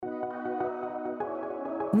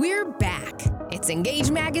We're back. It's Engage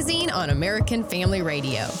Magazine on American Family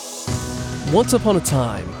Radio. Once upon a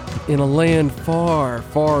time, in a land far,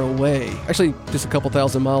 far away, actually just a couple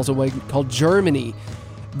thousand miles away, called Germany,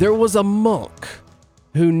 there was a monk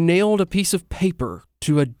who nailed a piece of paper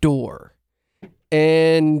to a door.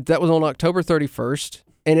 And that was on October 31st.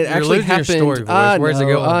 And it actually happened. Your story, where's it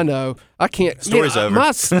going? I know. I can't. Story's over.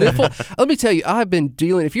 My sniffle. Let me tell you, I've been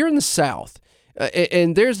dealing. If you're in the South,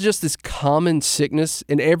 and there's just this common sickness,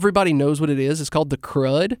 and everybody knows what it is. It's called the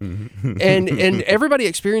crud, and everybody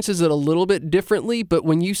experiences it a little bit differently. But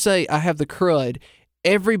when you say I have the crud,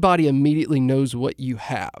 everybody immediately knows what you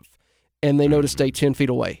have, and they know to stay 10 feet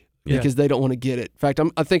away. Because they don't want to get it. In fact,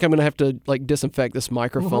 I think I'm going to have to disinfect this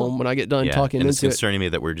microphone when I get done talking and into it. It's concerning me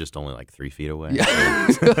that we're just only 3 feet away. Yeah.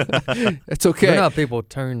 It's okay. You know how people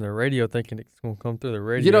turn the radio thinking it's going to come through the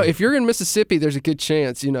radio. If you're in Mississippi, there's a good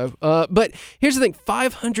chance, But here's the thing,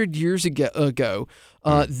 500 years ago,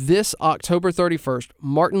 this October 31st,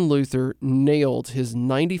 Martin Luther nailed his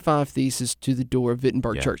 95 Theses to the door of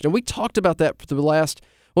Wittenberg Church. And we talked about that for the last...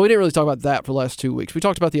 Well, we didn't really talk about that for the last 2 weeks. We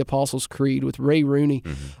talked about the Apostles' Creed with Ray Rooney.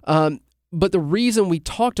 But the reason we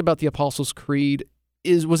talked about the Apostles' Creed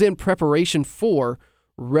was in preparation for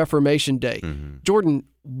Reformation Day. Jordan,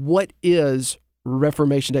 what is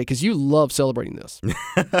Reformation Day? Because you love celebrating this.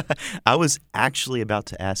 I was actually about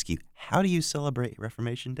to ask you, how do you celebrate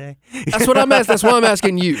Reformation Day? That's what I'm asking. That's why I'm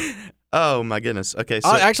asking you. Oh, my goodness. Okay. So,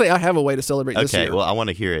 I have a way to celebrate this year. Okay, well, I want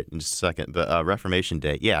to hear it in just a second. But Reformation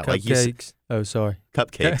Day, Cupcakes. like you said. Oh, sorry.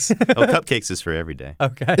 Cupcakes. Cupcakes is for every day.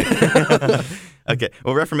 Okay. Okay.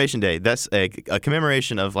 Well, Reformation Day, that's a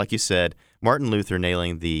commemoration of, like you said, Martin Luther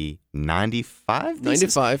nailing the 95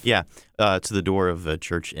 Theses? 95. Yeah, to the door of a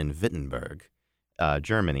church in Wittenberg,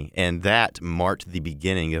 Germany. And that marked the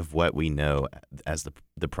beginning of what we know as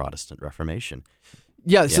the Protestant Reformation.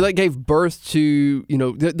 Yeah, so that gave birth to,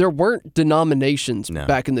 there weren't denominations No.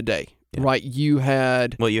 back in the day, right? You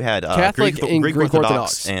had Catholic and Greek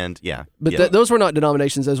Orthodox, and But those were not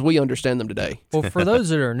denominations as we understand them today. Well, for those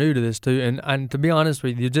that are new to this too, and to be honest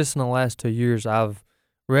with you, just in the last 2 years, I've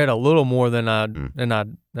read a little more than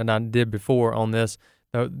I did before on this.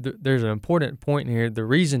 There's an important point here. The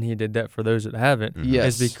reason he did that, for those that haven't,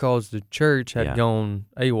 is because the church had gone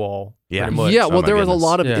AWOL. Yeah. pretty much. Yeah, well, there was a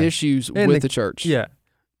lot of issues with the church. Yeah.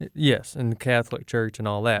 Yes, and the Catholic Church and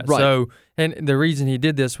all that. Right. So, and the reason he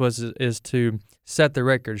did this is to set the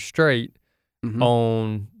record straight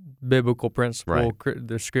on biblical principle,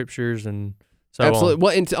 the scriptures, and so Absolutely. on.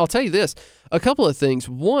 Well, and I'll tell you this, a couple of things.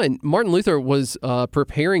 One, Martin Luther was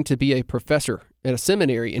preparing to be a professor at a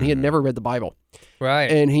seminary, and he had never read the Bible. Right.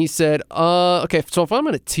 And he said, okay, so if I'm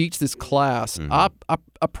going to teach this class, I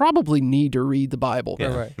probably need to read the Bible.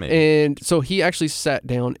 Yeah, Right. maybe. And so he actually sat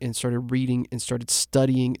down and started reading and started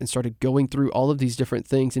studying and started going through all of these different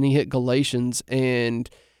things. And he hit Galatians, and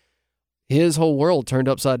his whole world turned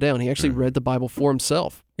upside down. He actually read the Bible for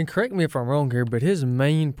himself. And correct me if I'm wrong here, but his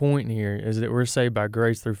main point here is that we're saved by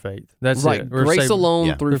grace through faith. That's right. it. We're Grace saved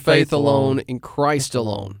alone, through faith alone, in Christ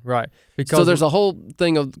alone. Right. So there's a whole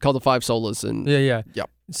thing called the five solas. And Yeah. Yep.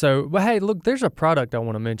 So, but hey, look, there's a product I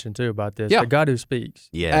want to mention too about this. Yeah. The God Who Speaks.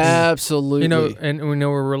 Yes. Absolutely. And we know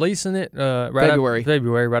we're releasing it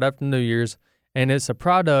February, right after New Year's, and it's a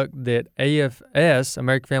product that AFS,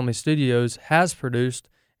 American Family Studios, has produced,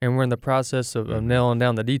 and we're in the process of nailing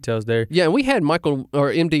down the details there. Yeah, and we had Michael or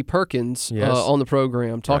MD Perkins on the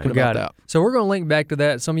program talking about that. So we're going to link back to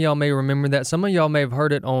that. Some of y'all may remember that. Some of y'all may have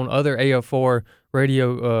heard it on other AF4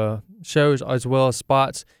 radio shows as well as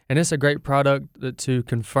spots. And it's a great product to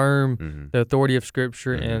confirm the authority of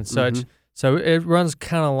Scripture and such. So it runs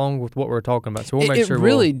kind of along with what we're talking about. So we'll make sure. It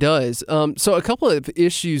really does. So a couple of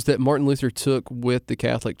issues that Martin Luther took with the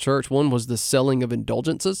Catholic Church. One was the selling of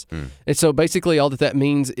indulgences. And so basically all that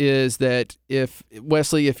means is that if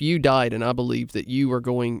you died and I believe that you were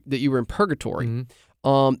in purgatory,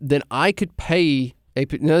 then I could pay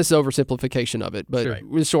now this is oversimplification of it, but it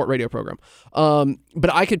was a short radio program.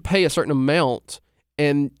 But I could pay a certain amount,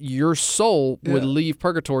 and your soul would leave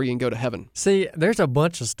purgatory and go to heaven. See, there's a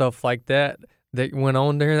bunch of stuff like that went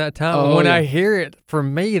on during that time. When I hear it, for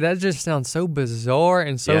me, that just sounds so bizarre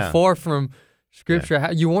and so far from Scripture.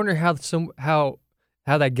 You wonder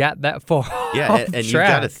how they got that far. Yeah, and you've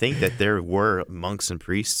got to think that there were monks and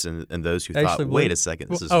priests and those who thought, wait a second,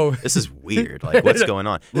 this is weird. Like, what's going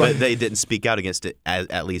on? But they didn't speak out against it,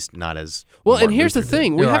 at least not as well. Martin And here's Luther the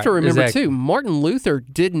thing: we have to remember too. Martin Luther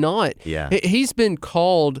did not. Yeah, he's been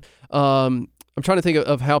called. I'm trying to think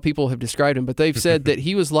of how people have described him, but they've said that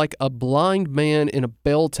he was like a blind man in a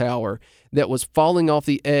bell tower that was falling off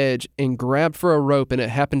the edge and grabbed for a rope, and it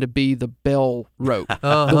happened to be the bell rope,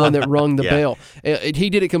 the one that rung the bell. He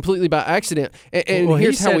did it completely by accident. And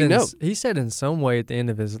here's how we know. He said in some way at the end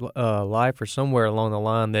of his life or somewhere along the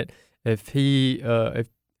line that if he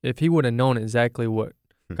would have known exactly what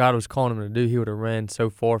God was calling him to do, he would have ran so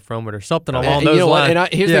far from it or something along those lines.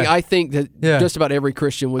 And here's the thing, I think that just about every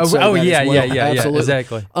Christian would say that as well. Yeah, absolutely.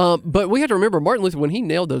 Exactly. But we have to remember, Martin Luther, when he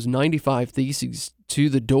nailed those 95 Theses to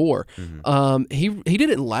the door, he did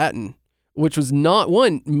it in Latin, which was not,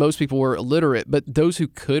 most people were illiterate, but those who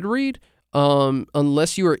could read,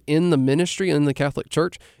 unless you were in the ministry in the Catholic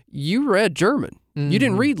Church, you read German. You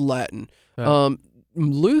didn't read Latin. Right.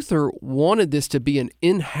 Luther wanted this to be an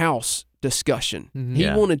in-house discussion. He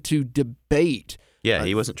wanted to debate. Yeah,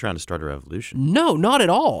 he wasn't trying to start a revolution. No, not at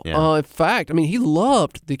all. Yeah. In fact, he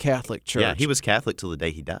loved the Catholic Church. Yeah, he was Catholic till the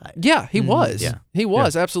day he died. Yeah, he was. Yeah. He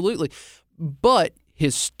was, absolutely. But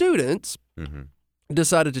his students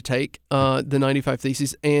decided to take the 95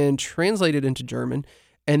 Theses and translate it into German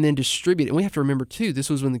and then distribute it. And we have to remember, too, this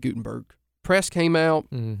was when the Gutenberg press came out.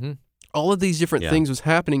 All of these different things was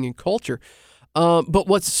happening in culture. But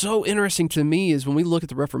what's so interesting to me is when we look at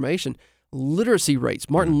the Reformation, literacy rates.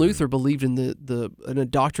 Martin Luther believed in in a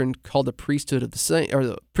doctrine called the priesthood of the saint, or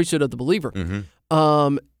the priesthood of the believer.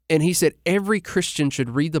 And he said every Christian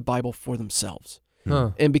should read the Bible for themselves.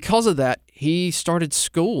 And because of that, he started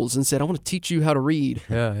schools and said, I want to teach you how to read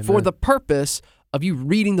for the purpose of you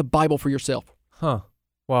reading the Bible for yourself.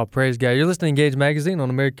 Wow, praise God. You're listening to Engage Magazine on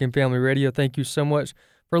American Family Radio. Thank you so much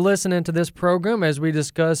for listening to this program as we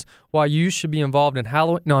discuss why you should be involved in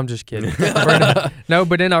Halloween. No, I'm just kidding. No,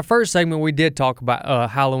 but in our first segment, we did talk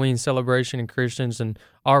about Halloween celebration and Christians and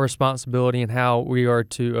our responsibility and how we are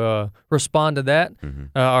to respond to that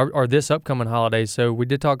or this upcoming holiday. So we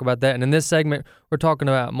did talk about that. And in this segment, we're talking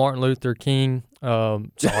about Martin Luther King. Sorry.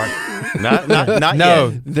 not no,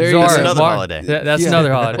 yet. That's another holiday. That's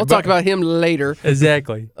another holiday. We'll talk about him later.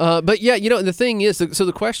 Exactly. But yeah, the thing is, so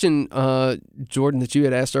the question, Jordan, that you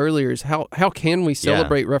had asked earlier is how can we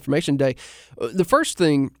celebrate Reformation Day? The first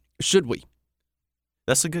thing, should we?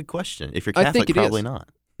 That's a good question. If you're Catholic, probably not.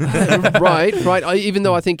 Right. Even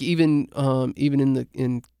though I think even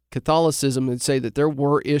in Catholicism, it'd say that there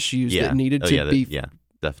were issues that needed to be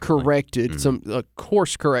corrected. Some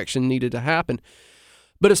course correction needed to happen.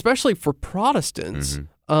 But especially for Protestants,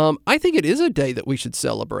 I think it is a day that we should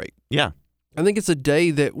celebrate. Yeah. I think it's a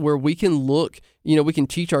day where we can look, we can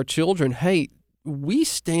teach our children, hey, we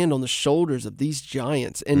stand on the shoulders of these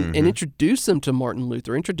giants and introduce them to Martin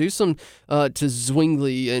Luther, introduce them to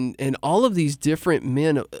Zwingli and all of these different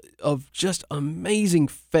men of just amazing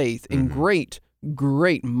faith and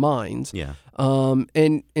great minds. Yeah.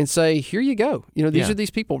 And say, here you go. These are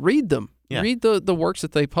these people. Read them. Yeah. Read the works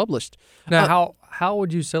that they published. Now, how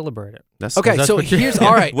would you celebrate it? So here's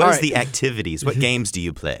all right. What is the activities? What games do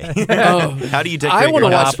you play? How do you decorate your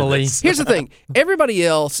Monopoly? Here's the thing. Everybody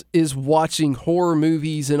else is watching horror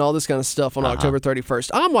movies and all this kind of stuff on October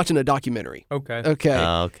 31st. I'm watching a documentary. Okay.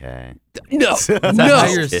 No. How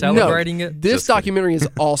you're celebrating it? This documentary is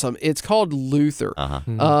awesome. It's called Luther.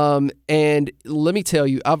 And let me tell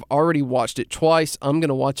you, I've already watched it twice. I'm going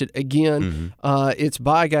to watch it again. It's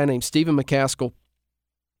by a guy named Stephen McCaskill.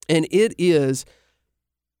 And it is,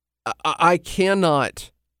 I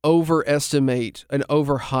cannot overestimate and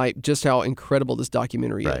overhype just how incredible this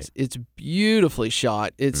documentary is. It's beautifully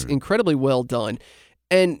shot. It's incredibly well done.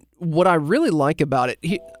 And what I really like about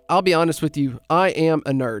it, I'll be honest with you, I am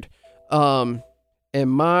a nerd. And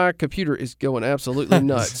my computer is going absolutely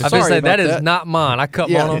nuts. I was going to say, that is not mine. I cut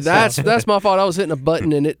mine off. That's my fault. I was hitting a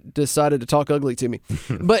button and it decided to talk ugly to me.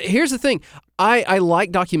 But here's the thing. I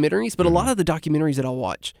like documentaries, but a lot of the documentaries that I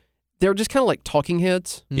watch, they're just kind of like talking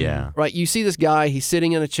heads. Yeah. Right? You see this guy, he's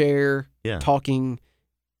sitting in a chair, talking,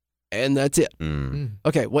 and that's it.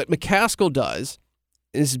 Okay, what McCaskill does,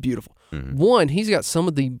 this is beautiful. One, he's got some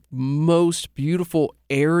of the most beautiful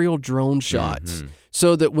aerial drone shots.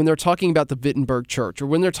 So that when they're talking about the Wittenberg Church or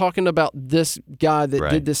when they're talking about this guy that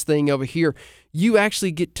did this thing over here, you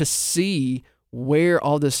actually get to see where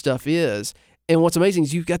all this stuff is. And what's amazing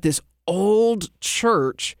is you've got this old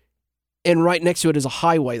church and right next to it is a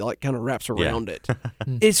highway that kind of wraps around it.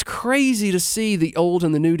 It's crazy to see the old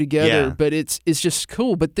and the new together, but it's just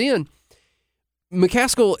cool. But then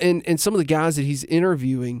McCaskill and some of the guys that he's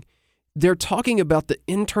interviewing, they're talking about the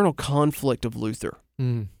internal conflict of Luther.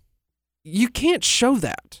 You can't show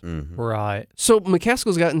that. Right. So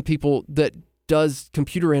McCaskill's gotten people that does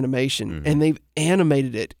computer animation, and they've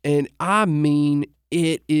animated it. And I mean,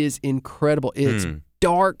 it is incredible. It's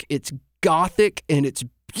dark, it's gothic, and it's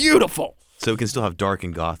beautiful. So we can still have dark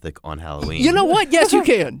and gothic on Halloween. You know what? Yes, you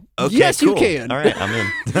can. Okay, yes, cool. you can. All right, I'm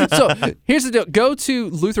in. So here's the deal. Go to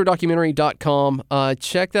LutherDocumentary.com.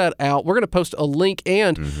 Check that out. We're going to post a link,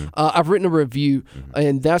 and I've written a review,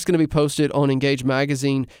 and that's going to be posted on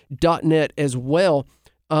EngageMagazine.net as well,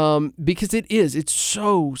 because it's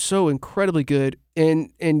so incredibly good,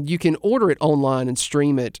 and you can order it online and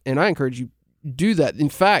stream it, and I encourage you do that. In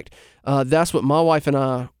fact, that's what my wife and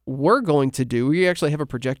I were going to do. We actually have a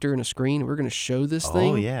projector and a screen. We're going to show this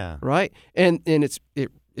thing. Oh, yeah. Right? And it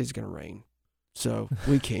is going to rain, so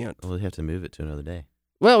we can't. We'll have to move it to another day.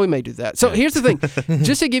 Well, we may do that. So here's the thing.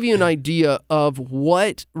 Just to give you an idea of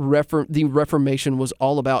what the Reformation was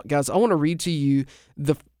all about, guys, I want to read to you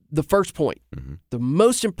the first point, the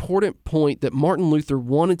most important point that Martin Luther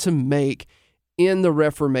wanted to make in the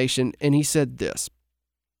Reformation, and he said this.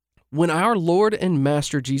 When our Lord and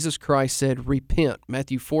Master Jesus Christ said, repent,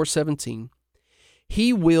 Matthew 4:17,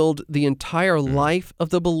 he willed the entire life of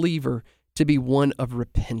the believer to be one of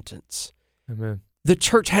repentance. Amen. The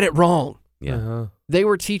church had it wrong. Yeah. Uh-huh. They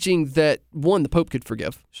were teaching that, one, the Pope could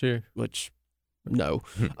forgive. Sure. Which, no.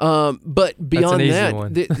 But beyond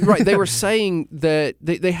that, they were saying that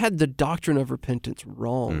they had the doctrine of repentance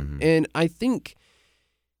wrong. And I think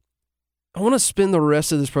I want to spend the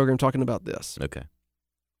rest of this program talking about this. Okay.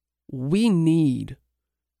 We need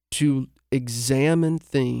to examine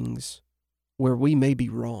things where we may be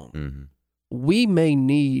wrong. We may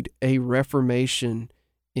need a reformation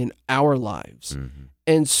in our lives.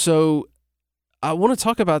 And so I want to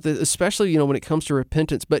talk about this, especially, when it comes to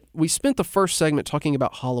repentance, but we spent the first segment talking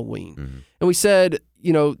about Halloween. And we said,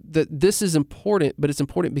 that this is important, but it's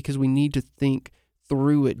important because we need to think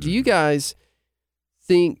through it. Do you guys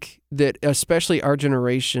think that especially our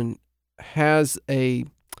generation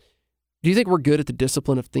do you think we're good at the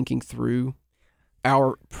discipline of thinking through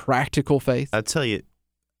our practical faith? I'll tell you,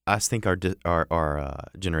 I think our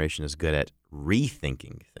generation is good at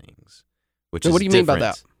rethinking things, which is what do you mean by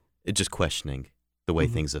that? It's just questioning the way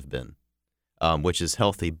things have been, which is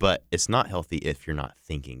healthy, but it's not healthy if you're not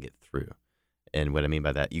thinking it through. And what I mean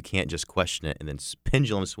by that, you can't just question it and then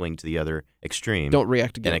pendulum swing to the other extreme. Don't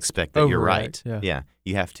react against and expect that you're right. Yeah.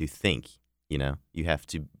 You have to think. You have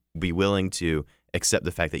to be willing to accept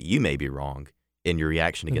the fact that you may be wrong in your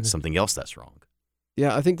reaction against something else that's wrong.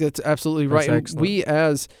 Yeah, I think that's absolutely right. And we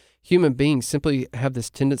as human beings simply have this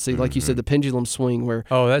tendency, like you said, the pendulum swing, where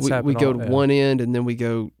we go to one end and then we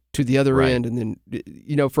go to the other end, and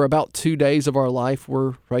then for about 2 days of our life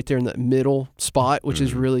we're right there in that middle spot, which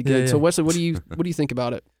is really good. So Wesley, what do you think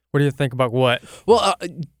about it? What do you think about what? Well,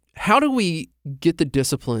 how do we get the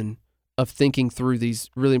discipline of thinking through these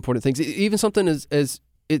really important things, even something as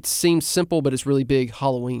it seems simple, but it's really big,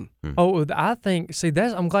 Halloween? Oh, I think,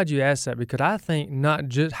 I'm glad you asked that, because I think not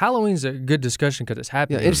just, Halloween's a good discussion because it's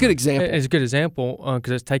happening. Yeah, it's a good example. It's a good example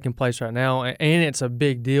because it's taking place right now, and it's a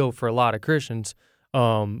big deal for a lot of Christians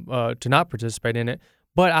to not participate in it.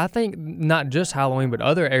 But I think not just Halloween, but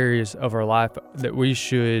other areas of our life that we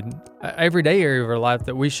should, everyday area of our life,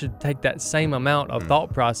 that we should take that same amount of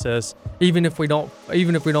thought process, even if we don't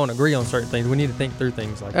agree on certain things. We need to think through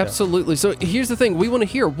things like that. Absolutely. So here's the thing: we want to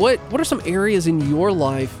hear what are some areas in your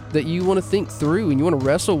life that you want to think through and you want to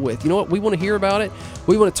wrestle with. You know what? We want to hear about it.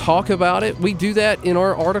 We want to talk about it. We do that in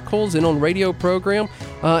our articles and on radio program.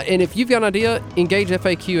 And if you've got an idea, engage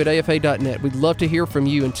FAQ at afa.net. We'd love to hear from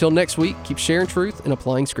you. Until next week, keep sharing truth and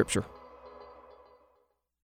applying Scripture.